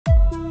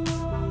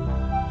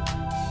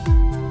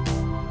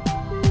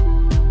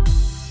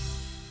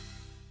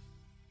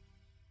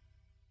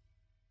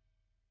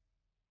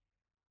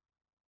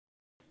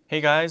Hey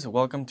guys,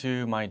 welcome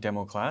to my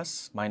demo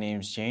class. My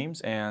name is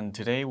James and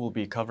today we'll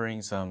be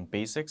covering some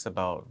basics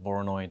about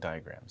Voronoi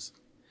diagrams.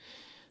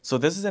 So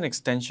this is an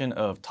extension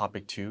of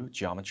topic 2,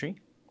 geometry.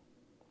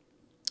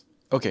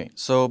 Okay,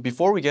 so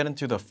before we get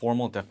into the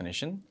formal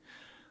definition,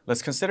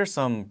 let's consider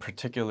some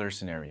particular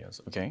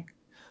scenarios, okay?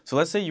 So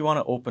let's say you want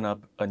to open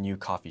up a new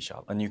coffee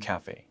shop, a new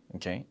cafe,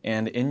 okay?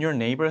 And in your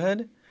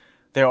neighborhood,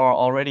 there are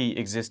already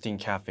existing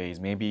cafes,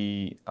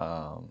 maybe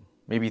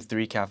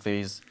 3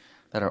 cafes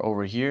that are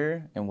over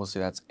here, and we'll say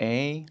that's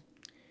A,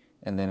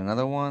 and then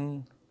another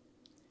one,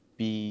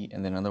 B,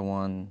 and then another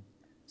one,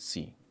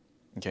 C,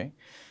 okay?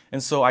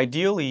 And so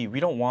ideally, we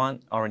don't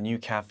want our new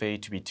cafe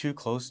to be too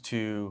close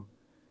to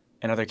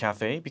another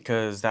cafe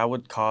because that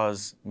would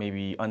cause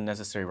maybe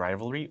unnecessary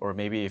rivalry, or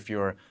maybe if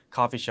your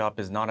coffee shop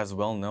is not as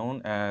well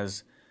known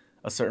as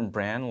a certain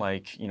brand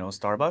like,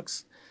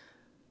 Starbucks.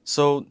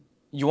 So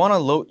you want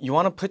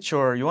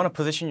to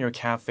position your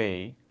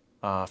cafe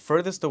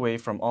furthest away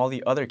from all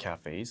the other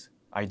cafes,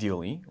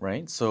 ideally,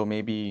 right? So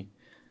maybe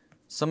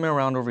somewhere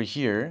around over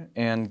here,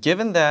 and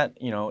given that,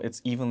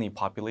 it's evenly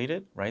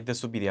populated, right?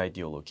 This would be the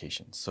ideal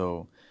location.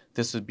 So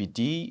this would be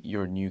D,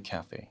 your new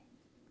cafe,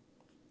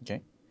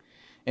 okay?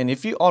 And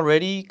if you were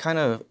already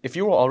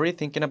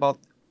thinking about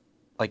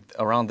like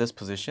around this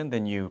position,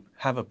 then you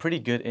have a pretty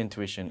good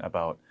intuition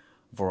about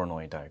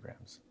Voronoi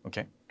diagrams,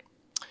 okay?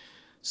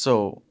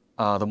 So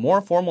the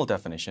more formal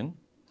definition,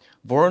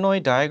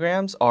 Voronoi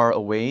diagrams are a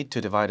way to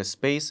divide a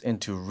space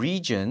into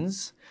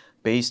regions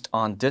based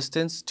on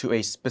distance to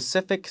a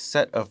specific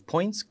set of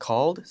points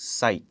called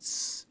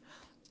sites.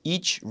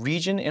 Each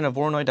region in a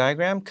Voronoi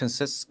diagram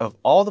consists of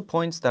all the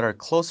points that are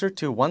closer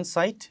to one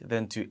site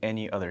than to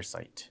any other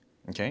site,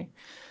 okay?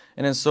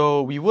 And then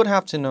so we would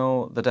have to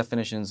know the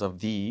definitions of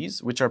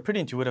these, which are pretty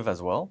intuitive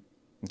as well,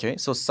 okay?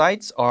 So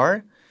sites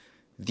are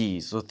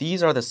these. So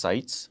these are the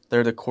sites.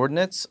 They're the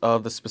coordinates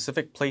of the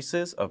specific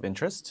places of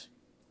interest.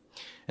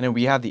 And then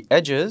we have the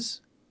edges,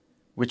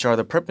 which are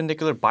the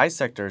perpendicular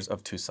bisectors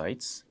of 2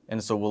 sites.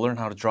 And so we'll learn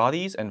how to draw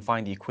these and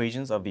find the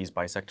equations of these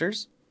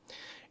bisectors.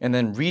 And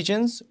then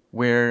regions,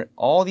 where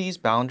all these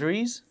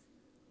boundaries,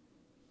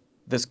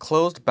 this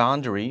closed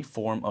boundary,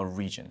 form a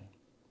region,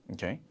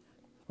 okay?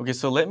 Okay,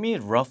 so let me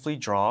roughly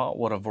draw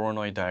what a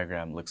Voronoi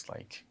diagram looks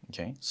like,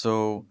 okay?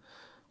 So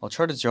I'll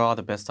try to draw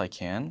the best I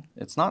can.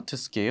 It's not to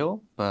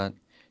scale, but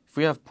if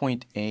we have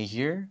point A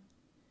here,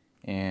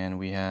 and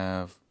we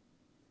have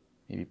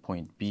maybe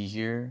point B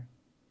here,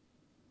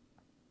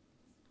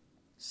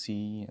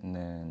 C, and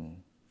then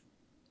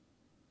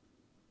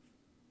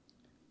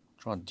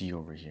draw D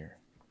over here,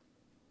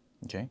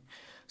 okay?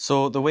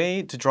 So the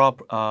way to draw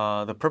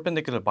the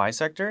perpendicular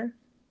bisector,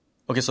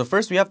 okay, so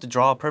first we have to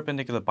draw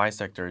perpendicular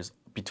bisectors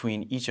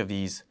between each of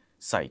these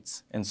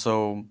sites. And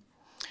so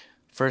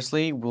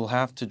firstly, we'll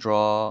have to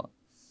draw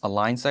a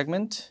line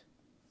segment,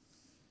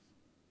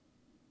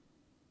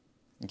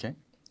 okay?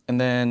 And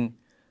then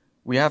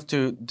we have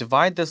to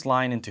divide this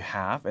line into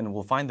half, and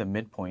we'll find the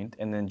midpoint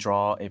and then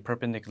draw a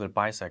perpendicular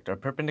bisector, a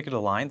perpendicular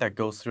line that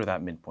goes through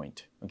that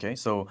midpoint, okay?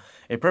 So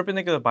a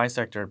perpendicular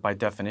bisector, by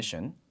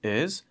definition,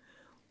 is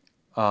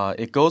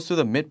it goes through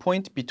the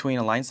midpoint between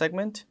a line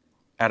segment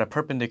at a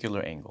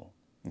perpendicular angle,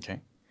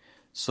 okay?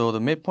 So the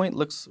midpoint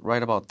looks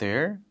right about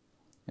there,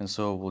 and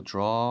so we'll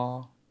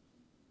draw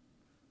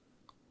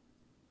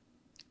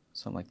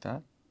something like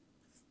that.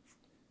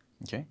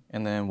 Okay,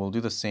 and then we'll do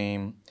the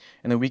same,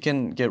 and then we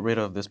can get rid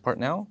of this part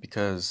now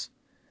because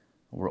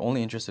we're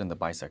only interested in the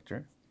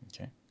bisector,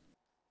 okay?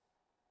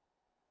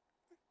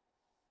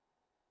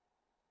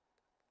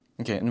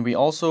 Okay, and we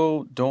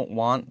also don't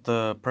want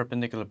the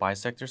perpendicular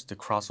bisectors to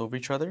cross over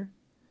each other.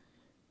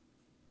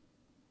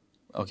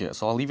 Okay,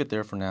 so I'll leave it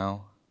there for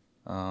now.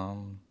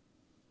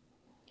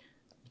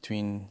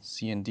 Between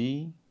C and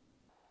D.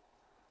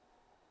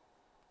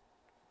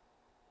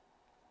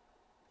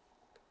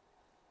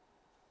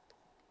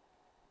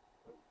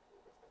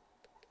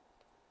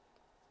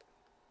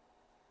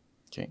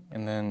 Okay,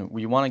 and then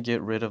we want to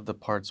get rid of the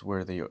parts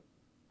where they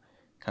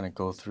kind of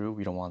go through.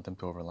 We don't want them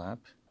to overlap.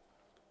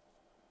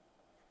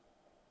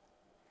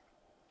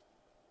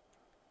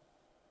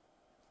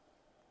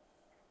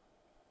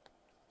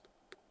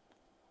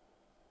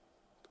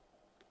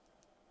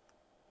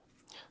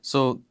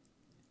 So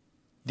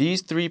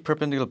these 3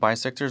 perpendicular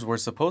bisectors were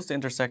supposed to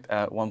intersect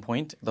at one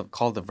point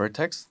called the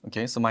vertex.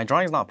 Okay, so my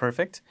drawing is not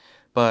perfect,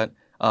 but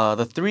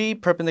the 3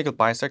 perpendicular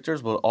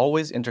bisectors will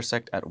always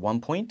intersect at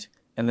one point.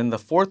 And then the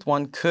 4th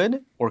one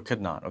could or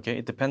could not, okay?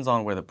 It depends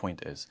on where the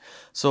point is.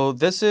 So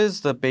this is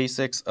the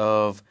basics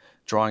of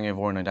drawing a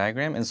Voronoi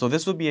diagram. And so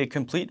this would be a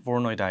complete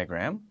Voronoi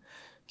diagram,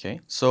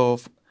 okay? So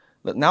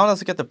now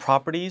let's look at the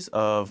properties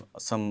of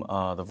some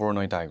the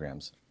Voronoi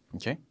diagrams,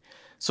 okay?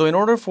 So in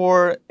order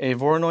for a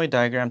Voronoi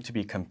diagram to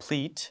be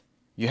complete,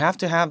 you have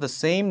to have the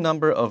same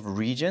number of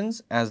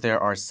regions as there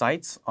are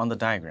sites on the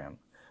diagram,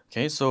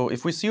 okay? So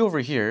if we see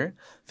over here,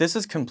 this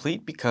is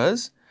complete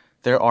because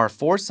there are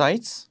 4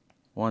 sites,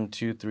 1,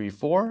 2, 3,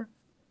 4,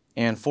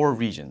 and 4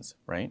 regions,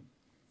 right?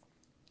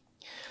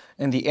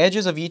 And the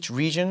edges of each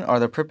region are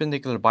the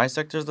perpendicular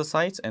bisectors of the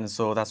sites, and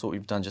so that's what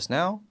we've done just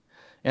now.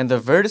 And the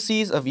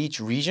vertices of each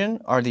region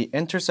are the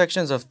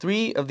intersections of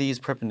 3 of these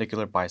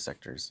perpendicular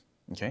bisectors.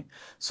 Okay,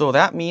 so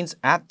that means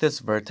at this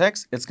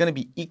vertex, it's going to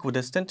be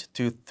equidistant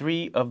to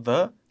 3 of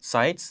the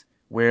sites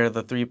where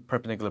the 3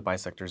 perpendicular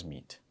bisectors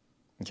meet.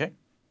 Okay?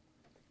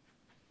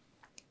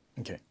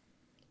 Okay.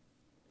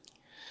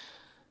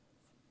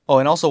 Oh,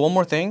 and also one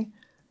more thing.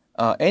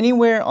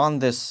 Anywhere on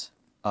this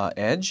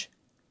edge,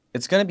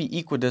 it's going to be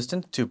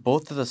equidistant to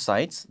both of the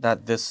sites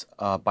that this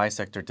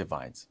bisector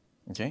divides.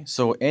 Okay,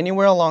 so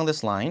anywhere along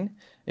this line,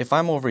 if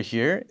I'm over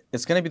here,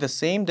 it's going to be the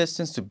same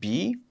distance to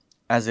B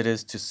as it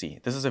is to C.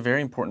 This is a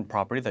very important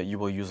property that you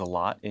will use a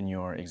lot in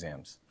your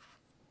exams.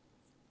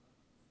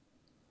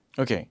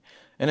 Okay,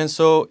 and then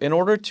so in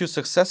order to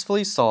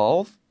successfully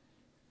solve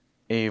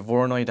a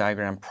Voronoi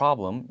diagram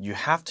problem, you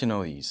have to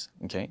know these.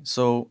 Okay,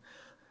 so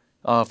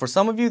for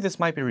some of you, this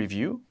might be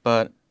review,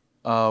 but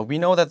we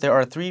know that there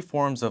are 3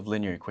 forms of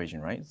linear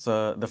equation, right?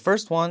 So the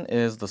first one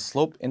is the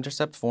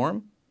slope-intercept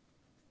form.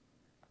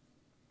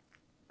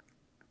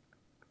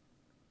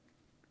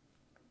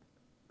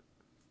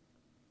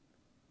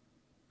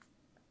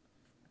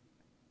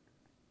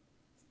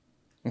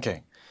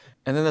 Okay,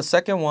 and then the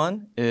second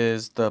one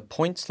is the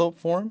point slope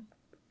form.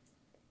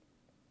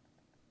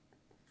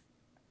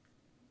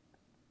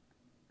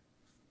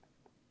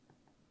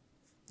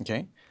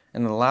 Okay,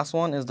 and the last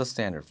one is the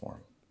standard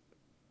form.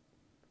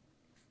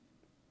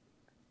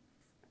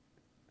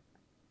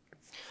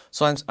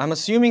 So I'm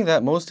assuming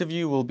that most of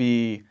you will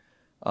be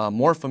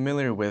more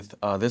familiar with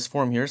this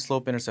form here,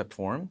 slope-intercept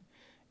form.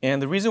 And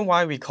the reason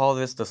why we call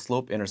this the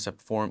slope-intercept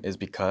form is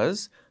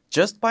because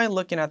just by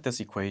looking at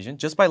this equation,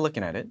 just by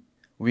looking at it,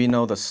 we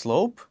know the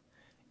slope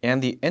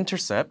and the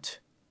intercept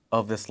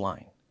of this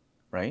line,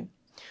 right?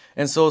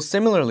 And so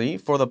similarly,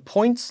 for the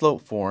point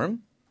slope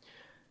form,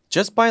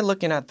 just by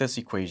looking at this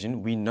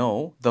equation, we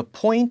know the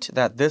point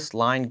that this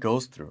line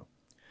goes through.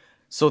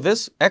 So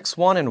this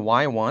x1 and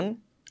y1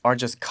 are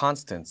just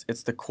constants.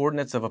 It's the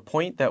coordinates of a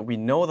point that we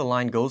know the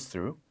line goes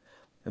through.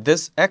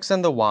 This x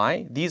and the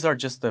y, these are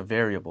just the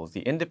variables,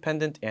 the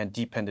independent and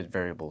dependent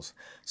variables.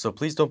 So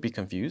please don't be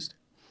confused.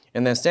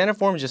 And then standard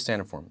form is just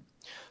standard form.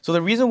 So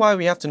the reason why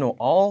we have to know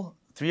all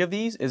 3 of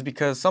these is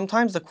because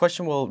sometimes the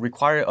question will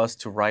require us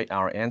to write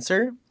our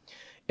answer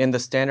in the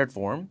standard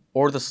form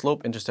or the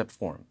slope-intercept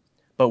form.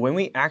 But when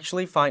we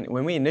initially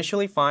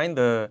find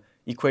the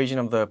equation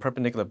of the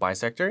perpendicular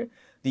bisector,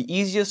 the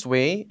easiest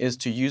way is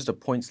to use the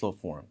point slope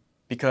form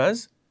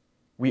because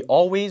we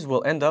always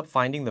will end up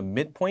finding the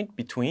midpoint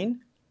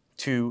between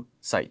 2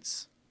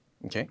 sites.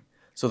 Okay,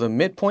 so the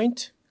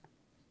midpoint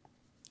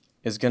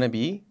is going to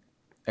be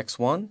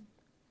x1,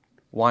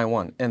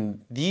 y1,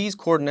 and these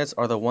coordinates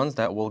are the ones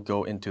that will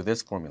go into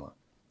this formula.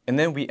 And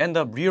then we end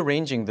up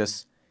rearranging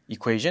this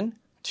equation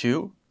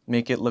to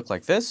make it look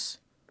like this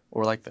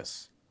or like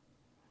this.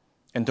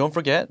 And don't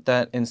forget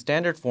that in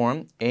standard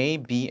form, A,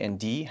 B, and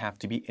D have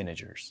to be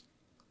integers.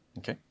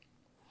 Okay?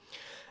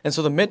 And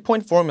so the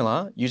midpoint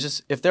formula,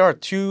 if there are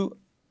 2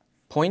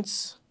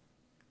 points,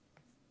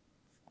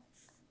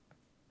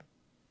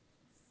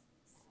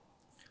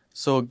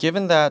 so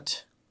given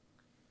that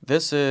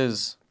this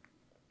is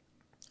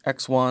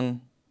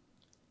x1,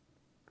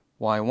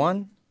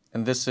 y1,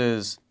 and this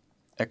is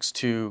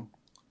x2,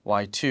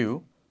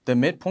 y2, the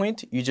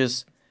midpoint, you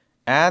just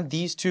add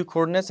these 2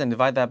 coordinates and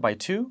divide that by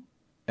 2,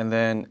 and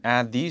then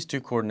add these 2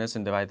 coordinates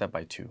and divide that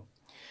by 2.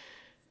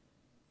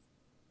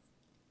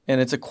 And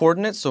it's a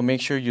coordinate, so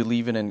make sure you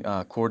leave it in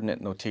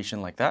coordinate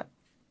notation like that.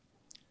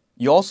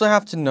 You also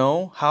have to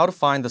know how to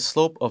find the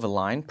slope of a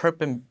line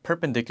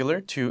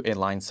perpendicular to a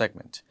line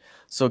segment.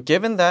 So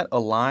given that a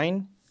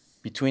line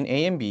between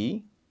A and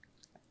B,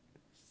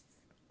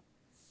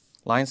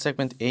 line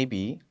segment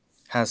AB,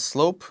 has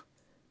slope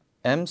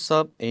m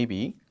sub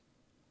AB,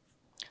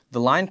 the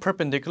line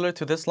perpendicular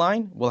to this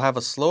line will have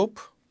a slope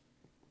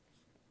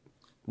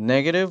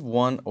negative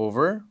 1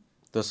 over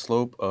the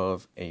slope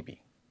of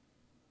AB.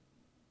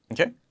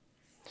 Okay?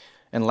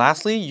 And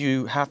lastly,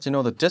 you have to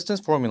know the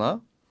distance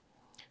formula,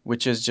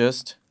 which is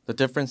just the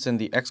difference in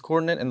the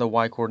x-coordinate and the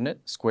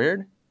y-coordinate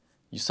squared.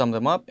 You sum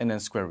them up and then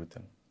square root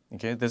them.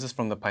 Okay? This is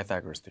from the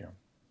Pythagoras theorem.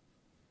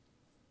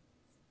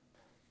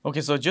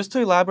 Okay, so just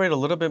to elaborate a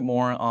little bit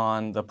more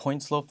on the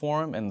point slope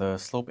form and the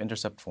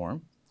slope-intercept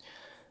form,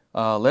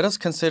 let us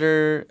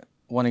consider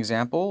one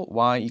example,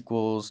 y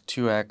equals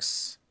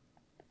 2x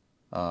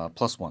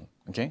plus 1.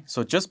 Okay,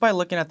 so just by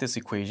looking at this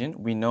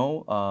equation, we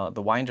know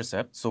the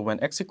y-intercept. So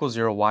when x equals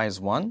 0, y is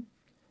 1,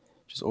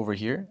 which is over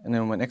here. And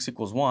then when x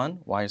equals 1,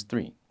 y is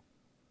 3.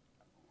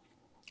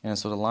 And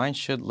so the line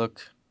should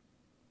look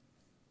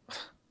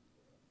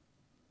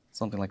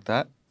something like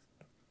that.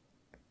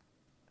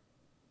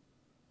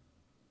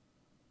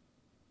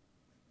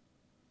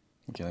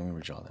 Okay, let me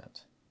redraw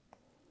that.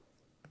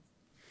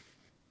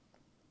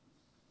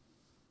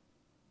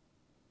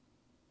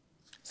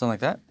 Something like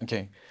that?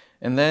 Okay.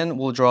 And then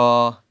we'll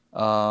draw,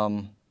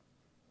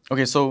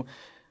 okay, so,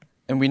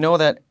 and we know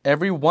that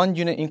every 1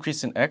 unit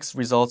increase in x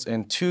results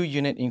in 2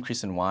 unit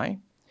increase in y.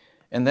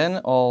 And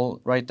then I'll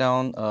write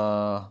down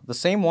the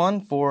same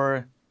one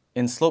for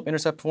in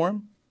slope-intercept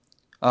form,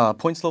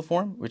 point-slope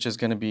form, which is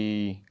going to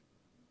be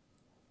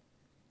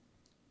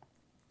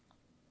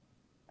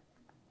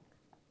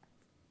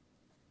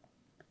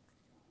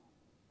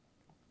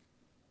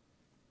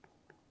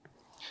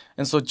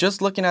and so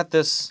just looking at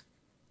this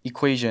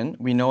equation,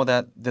 we know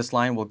that this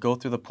line will go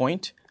through the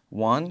point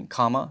 1,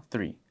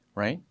 3,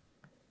 right?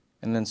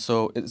 And then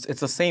so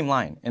it's the same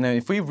line. And then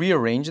if we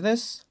rearrange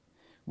this,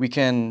 we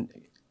can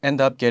end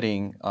up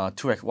getting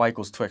y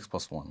equals 2x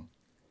plus 1.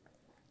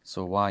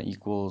 So y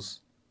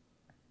equals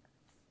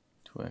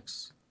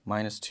 2x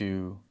minus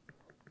 2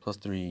 plus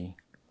 3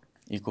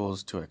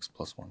 equals 2x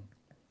plus 1.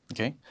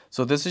 Okay,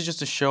 so this is just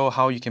to show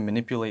how you can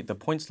manipulate the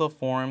point-slope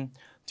form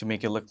to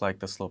make it look like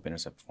the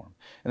slope-intercept form.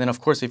 And then, of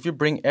course, if you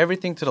bring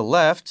everything to the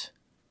left,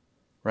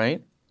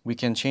 right, we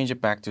can change it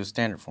back to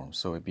standard form.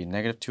 So it'd be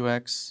negative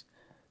 2x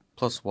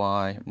plus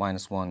y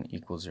minus 1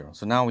 equals 0.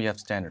 So now we have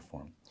standard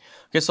form.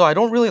 Okay, so I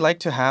don't really like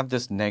to have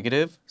this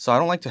negative. So I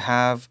don't like to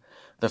have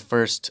the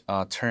first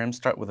term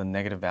start with a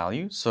negative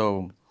value.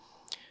 So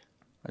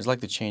I just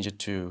like to change it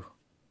to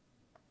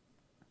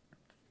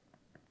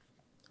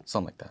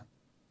something like that.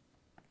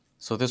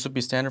 So this would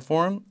be standard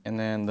form, and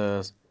then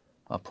the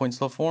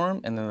point-slope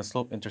form, and then the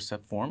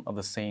slope-intercept form of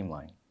the same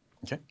line.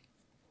 Okay?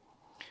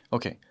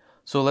 Okay,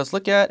 so let's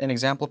look at an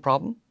example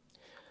problem.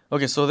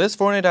 Okay, so this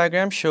Voronoi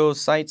diagram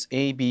shows sites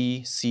A,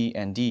 B, C,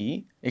 and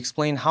D.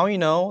 Explain how you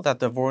know that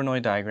the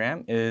Voronoi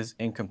diagram is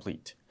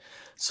incomplete.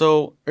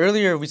 So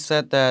earlier we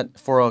said that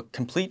for a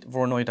complete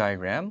Voronoi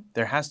diagram,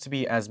 there has to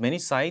be as many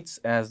sites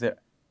as there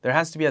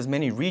has to be as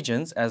many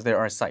regions as there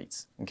are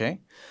sites.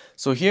 Okay,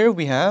 so here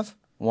we have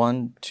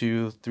 1,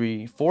 2,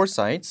 3, 4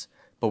 sites,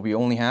 but we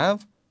only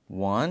have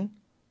 1,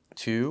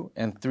 2,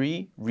 and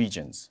 3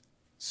 regions.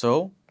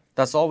 So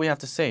that's all we have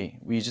to say.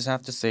 We just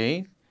have to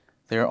say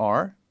there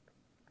are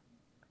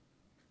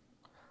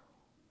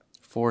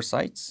 4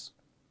 sites,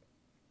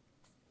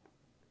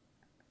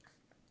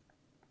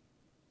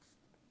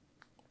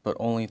 but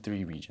only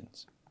 3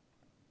 regions.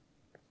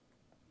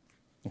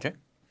 Okay.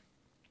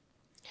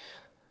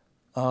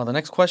 The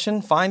next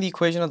question, find the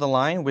equation of the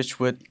line which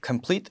would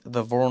complete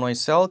the Voronoi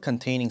cell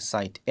containing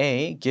site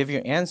A. Give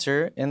your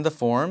answer in the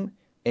form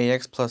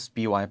ax plus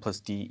by plus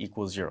d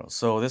equals 0.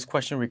 So this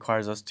question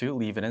requires us to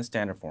leave it in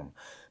standard form.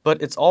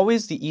 But it's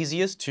always the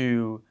easiest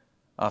to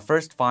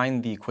first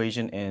find the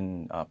equation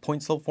in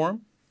point-slope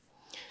form.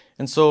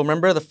 And so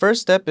remember, the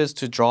first step is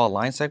to draw a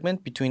line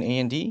segment between A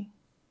and D.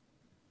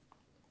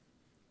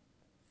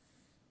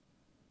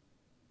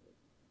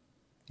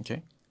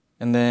 Okay,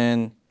 and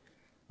then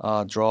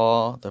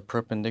draw the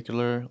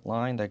perpendicular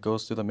line that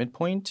goes through the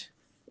midpoint.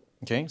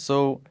 Okay,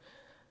 so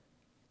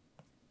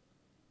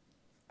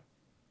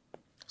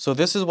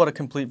this is what a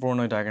complete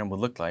Voronoi diagram would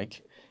look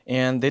like.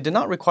 And they did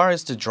not require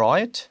us to draw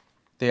it.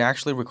 They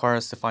actually require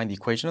us to find the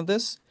equation of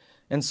this.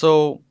 And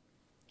so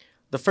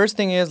the first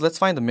thing is, let's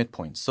find the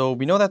midpoint. So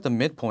we know that the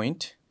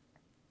midpoint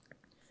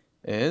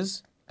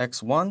is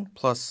x1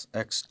 plus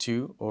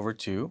x2 over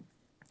 2,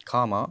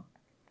 comma,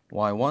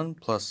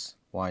 y1 plus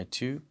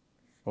y2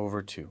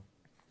 over 2,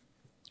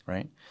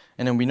 right?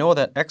 And then we know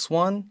that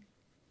x1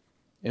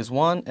 is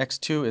 1,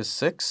 x2 is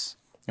 6,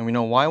 and we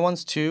know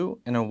y1's 2,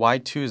 and then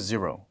y2 is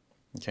 0,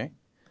 okay?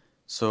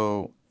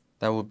 So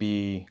that will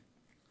be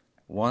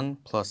 1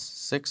 plus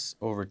 6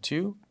 over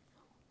 2,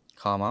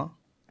 comma,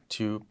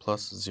 2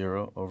 plus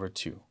 0 over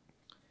 2.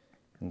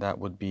 And that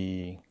would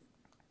be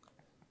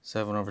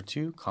 7 over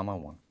 2, comma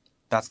 1.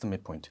 That's the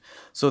midpoint.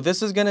 So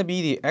this is going to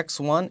be the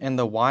x1 and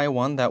the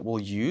y1 that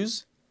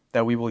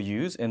we will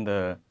use in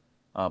the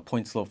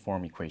point-slope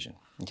form equation.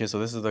 Okay, so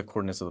this is the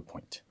coordinates of the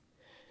point.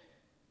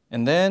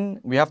 And then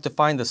we have to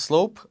find the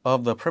slope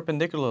of the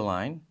perpendicular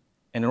line.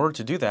 And in order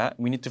to do that,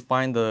 we need to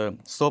find the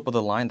slope of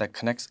the line that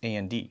connects A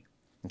and D.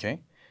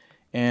 Okay,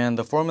 and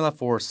the formula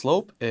for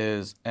slope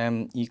is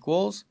m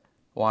equals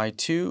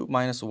y2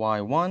 minus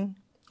y1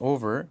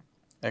 over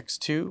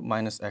x2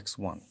 minus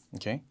x1.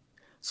 Okay,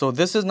 so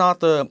this is not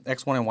the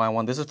x1 and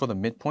y1. This is for the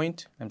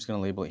midpoint. I'm just going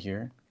to label it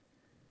here,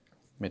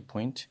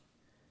 midpoint.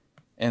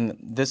 And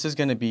this is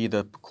going to be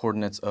the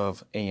coordinates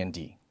of A and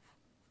D.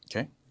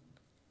 Okay,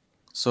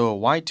 so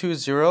y2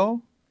 is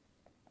 0,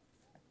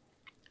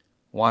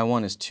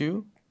 y1 is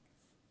 2,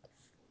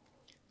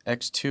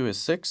 x2 is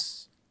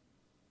 6,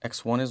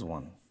 x1 is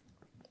 1.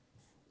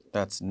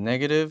 That's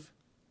negative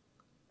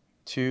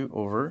 2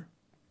 over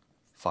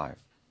 5,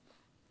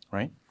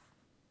 right?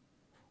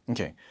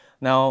 Okay,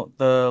 now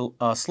the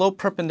slope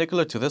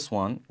perpendicular to this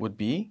one would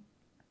be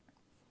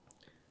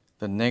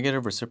the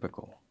negative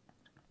reciprocal,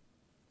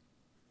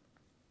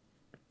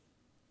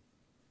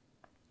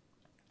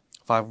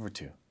 5 over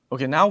 2.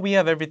 Okay, now we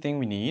have everything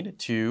we need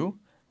to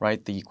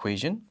write the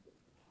equation.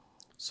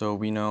 So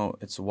we know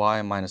it's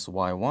y minus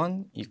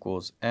y1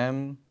 equals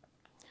m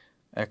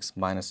x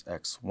minus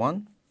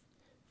x1.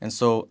 And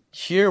so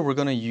here we're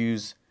going to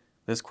use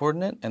this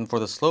coordinate, and for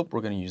the slope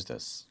we're going to use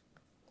this.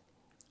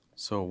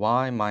 So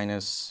y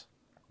minus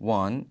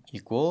 1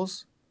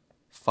 equals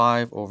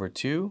 5 over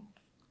 2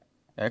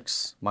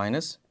 x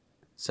minus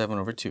 7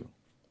 over 2.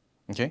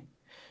 Okay?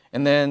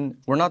 And then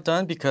we're not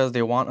done because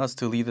they want us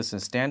to leave this in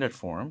standard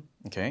form.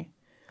 Okay?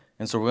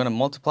 And so we're going to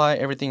multiply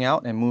everything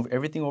out and move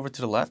everything over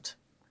to the left.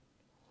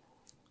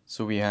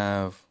 So we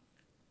have,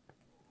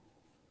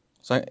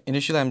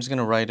 initially I'm just going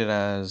to write it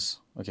as,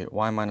 okay,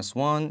 y minus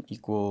 1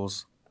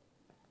 equals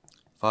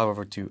 5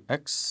 over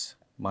 2x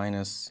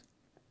minus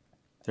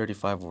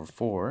 35 over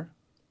 4.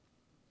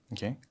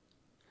 Okay?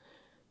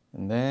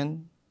 And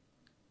then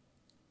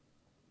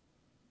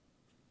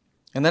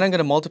I'm going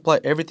to multiply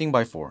everything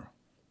by 4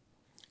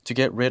 to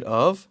get rid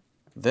of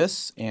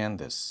this and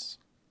this.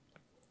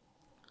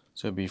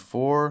 So it would be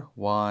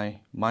 4y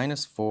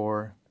minus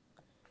 4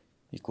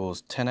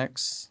 equals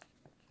 10x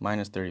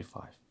minus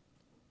 35.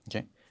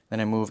 Okay? Then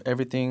I move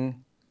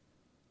everything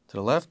to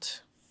the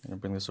left. I'm going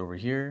to bring this over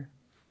here.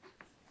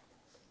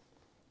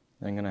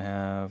 Then I'm going to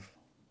have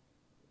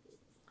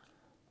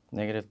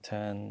negative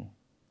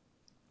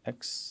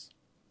 10x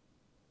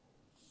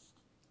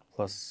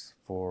plus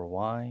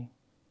 4y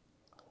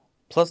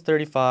plus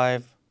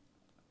 35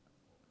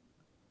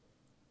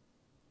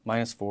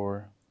 minus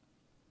 4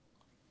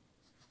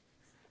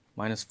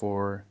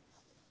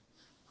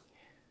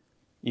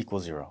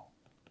 equals 0.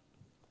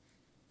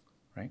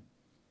 Right?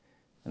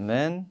 And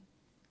then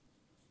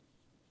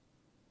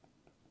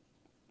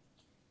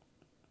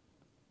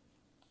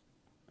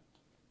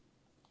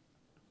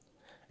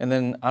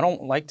I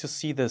don't like to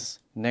see this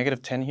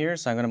negative 10 here,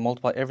 so I'm going to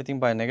multiply everything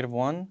by a negative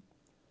 1.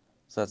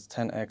 So that's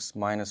 10x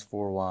minus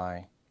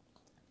 4y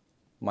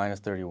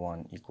minus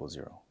 31 equals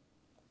 0.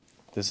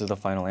 This is the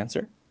final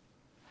answer.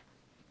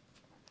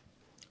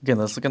 Again,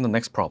 let's look at the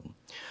next problem.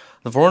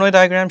 The Voronoi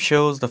diagram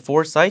shows the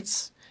 4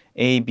 sites,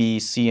 A, B,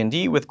 C, and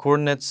D, with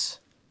coordinates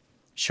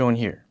shown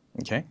here,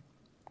 okay?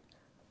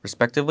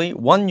 Respectively,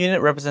 1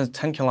 unit represents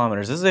 10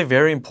 kilometers. This is a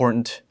very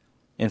important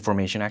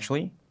information,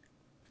 actually.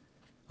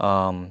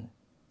 A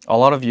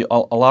lot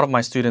of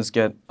my students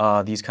get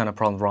these kind of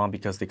problems wrong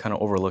because they kind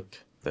of overlook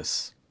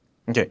this.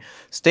 Okay,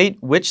 state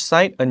which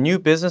site a new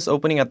business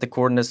opening at the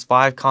coordinates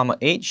 5,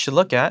 8 should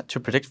look at to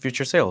predict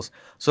future sales.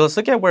 So let's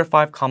look at where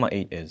 5,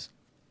 8 is.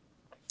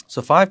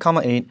 So 5,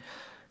 8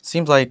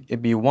 seems like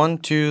it'd be 1,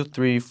 2,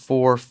 3,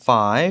 4,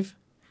 5,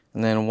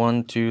 and then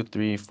 1, 2,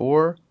 3,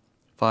 4,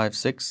 5,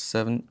 6,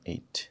 7,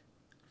 8.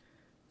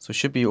 So it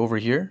should be over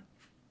here,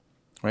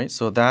 right?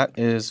 So that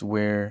is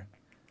where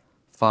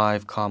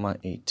 5,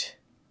 8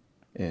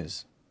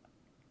 is.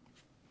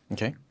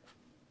 Okay? And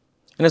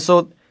then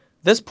so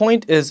this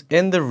point is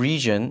in the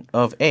region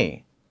of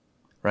A,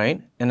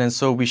 right? And then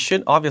so we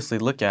should obviously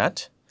look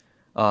at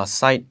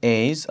site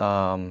A's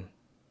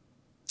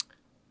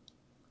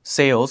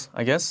sales,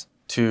 I guess,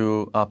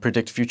 to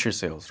predict future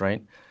sales,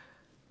 right?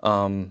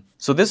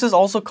 So this is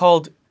also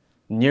called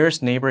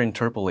nearest neighbor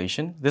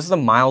interpolation. This is a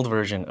mild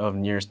version of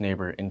nearest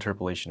neighbor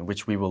interpolation,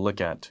 which we will look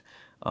at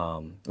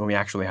when we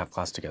actually have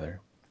class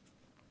together.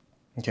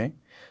 Okay?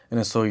 And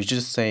then so you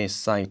just say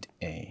site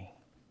A.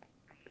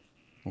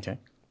 Okay?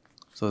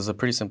 So this is a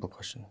pretty simple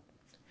question.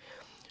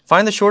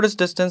 Find the shortest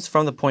distance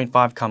from the point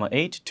 5,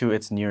 8 to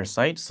its nearest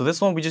site. So this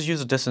one we just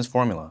use a distance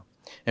formula.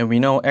 And we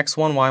know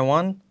x1,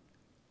 y1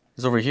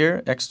 is over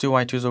here, x2,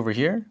 y2 is over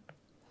here.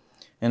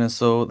 And then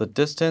so the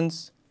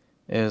distance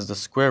is the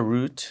square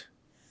root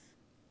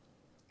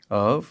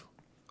of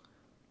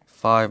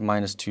 5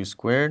 minus 2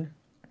 squared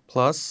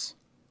plus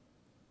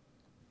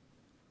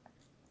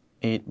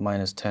 8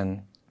 minus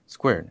 10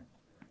 squared.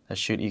 That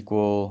should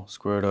equal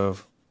square root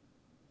of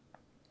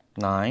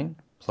 9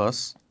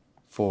 plus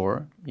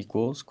 4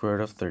 equals square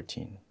root of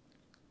 13.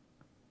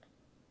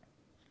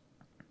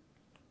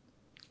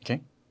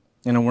 Okay?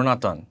 And then we're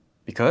not done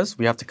because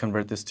we have to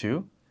convert this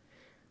to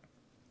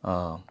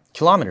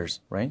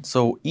kilometers, right?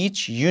 So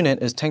each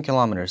unit is 10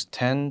 kilometers,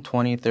 10,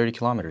 20, 30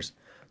 kilometers.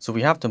 So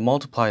we have to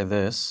multiply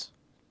this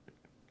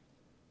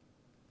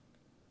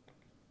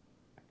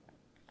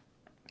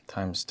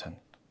times 10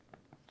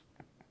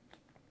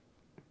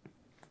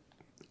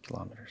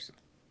 kilometers.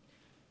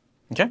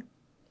 Okay?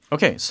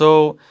 Okay,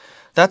 so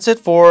that's it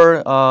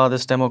for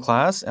this demo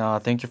class.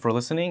 Thank you for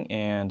listening,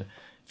 and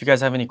if you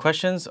guys have any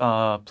questions,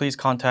 please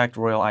contact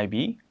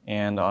ROYALIB,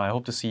 and I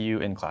hope to see you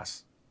in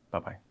class.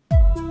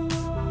 Bye-bye.